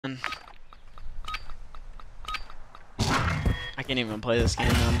I can't even play this game,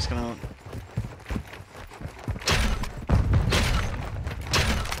 I'm just gonna...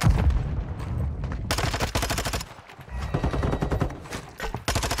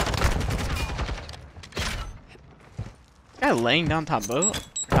 Guy laying down top boat?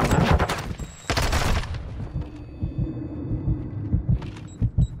 Top map?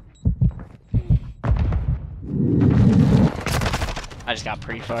 I just got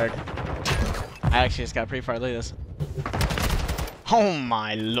pre-fired. I actually just got pre-fired, look at this. Oh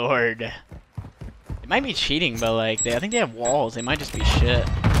my lord. They might be cheating, but like, I think they have walls. They might just be shit.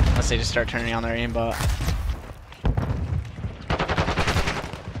 Unless they just start turning on their aimbot.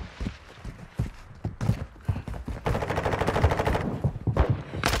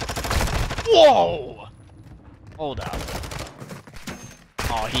 Whoa! Hold up.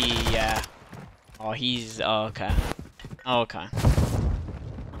 Oh, yeah. Oh, he's, oh, okay. Okay.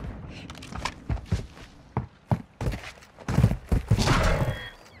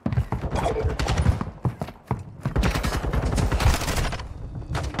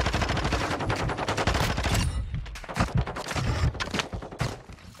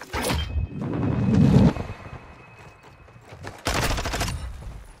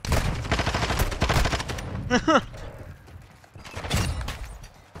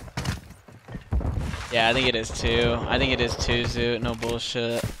 Yeah, I think it is too. I think it is too, Zoot. No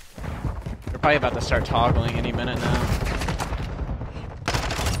bullshit. They're probably about to start toggling any minute now.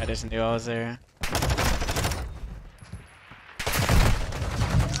 I just knew I was there.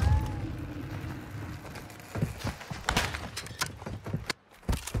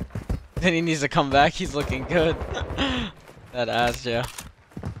 Then he needs to come back. He's looking good. That ass, Joe.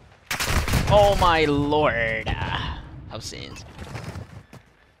 Oh my lord. How scenes.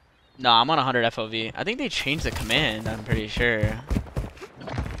 No, I'm on 100 FOV. I think they changed the command, I'm pretty sure.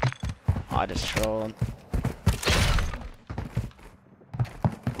 Oh, I just trolled.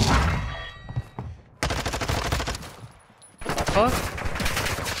 What the fuck?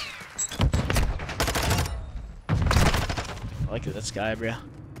 I like this guy, bro.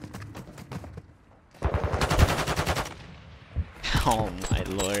 Oh my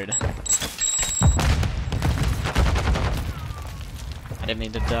lord. I didn't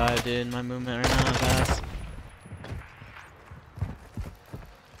mean to dive, dude. My movement right now is ass.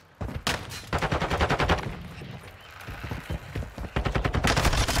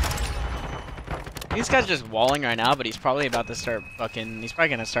 This guy's just walling right now, but he's probably about to start fucking... He's probably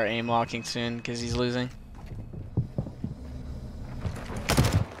gonna start aim locking soon, because he's losing.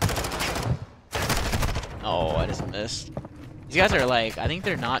 Oh, I just missed. These guys are like... I think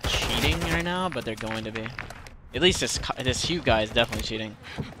they're not cheating right now, but they're going to be. At least this Huke guy is definitely cheating.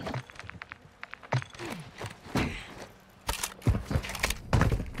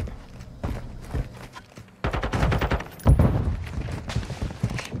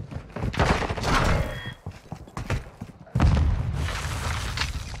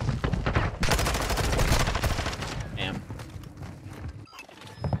 Damn.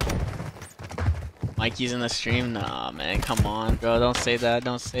 Mikey's in the stream? Nah, man, come on, bro. Don't say that.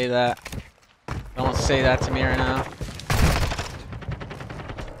 Don't say that. Don't say that to me right now.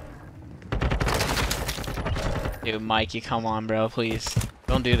 Dude, Mikey, come on, bro, please.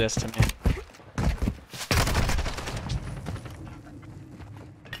 Don't do this to me.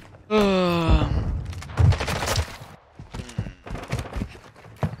 Bro,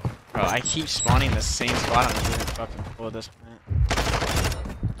 I keep spawning the same spot. I'm doing fucking cool at this point.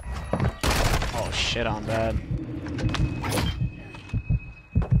 Oh shit, I'm bad.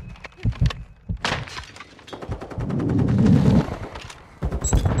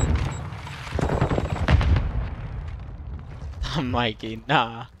 Mikey,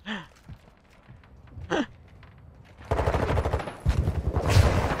 nah.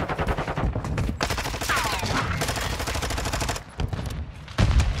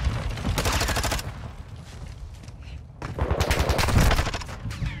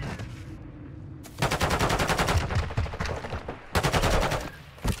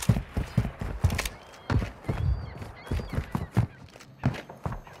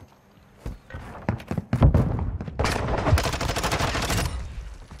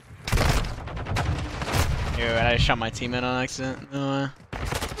 I shot my teammate on accident. No.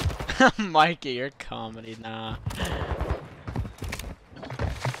 Mikey, you're comedy, nah.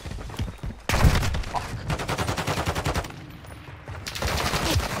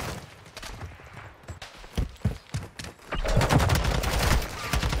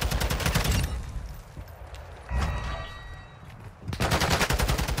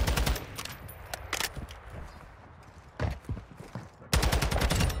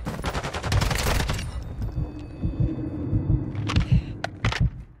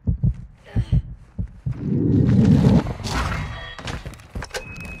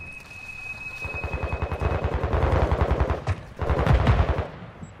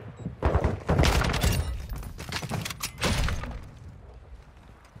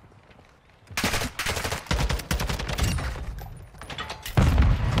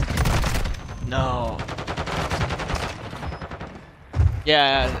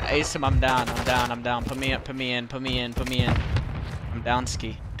 Yeah, ace him. I'm down. I'm down. I'm down. Put me up. Put me in. Put me in. Put me in. I'm down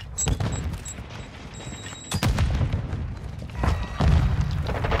ski.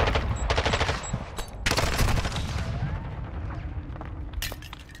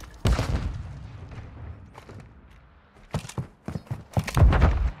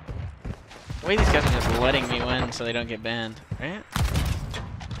 The way these guys are just letting me win so they don't get banned, right?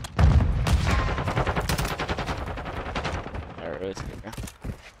 Alright, it's good, bro.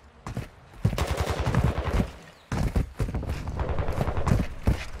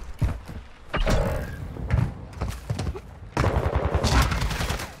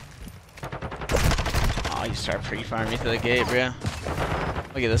 Oh, you start pre-firing me through the gate, bro.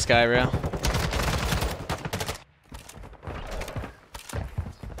 Look at this guy, bro.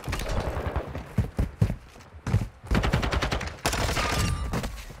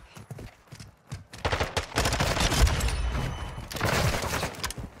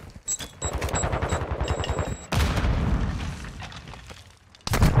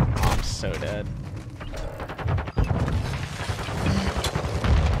 So dead.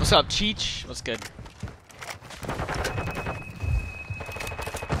 What's up, Cheech? What's good?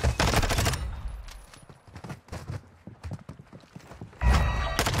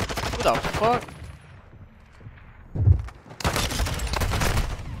 What the fuck?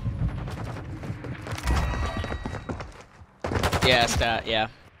 Yeah, stat, yeah.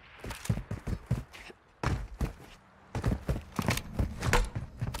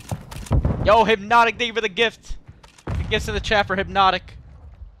 Yo, Hypnotic, thank you for the gift. The gifts in the chat for Hypnotic.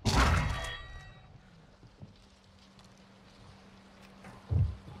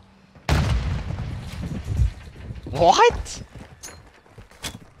 What?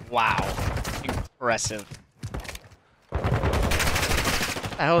 Wow. Impressive. What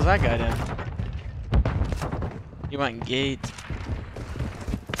the hell is that guy doing? He went gate.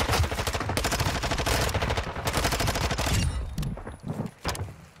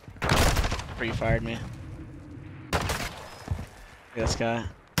 Pre-fired me. Look at this guy.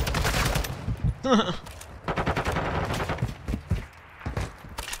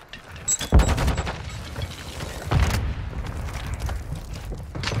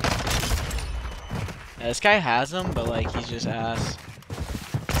 Yeah, this guy has him, but like he's just ass.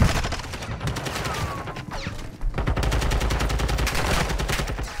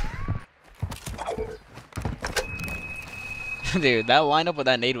 Dude, that lineup with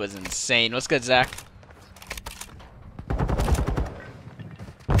that nade was insane. What's good, Zach?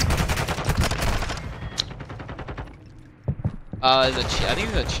 I think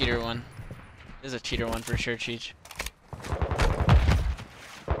it's a cheater one. There's a cheater one for sure, Cheech.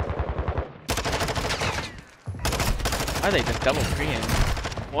 Why are they just double pre-ing?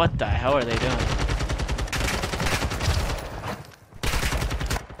 What the hell are they doing?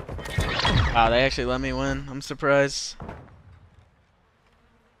 Wow, they actually let me win. I'm surprised.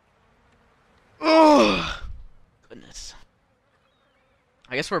 Oh, goodness.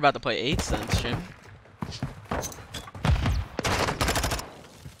 I guess we're about to play 8s then, stream.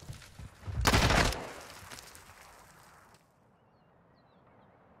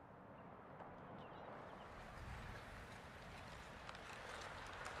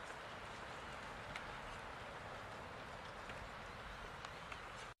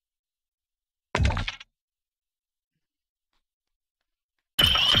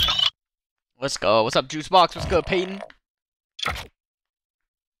 Let's go. What's up, Juicebox? What's good, Peyton?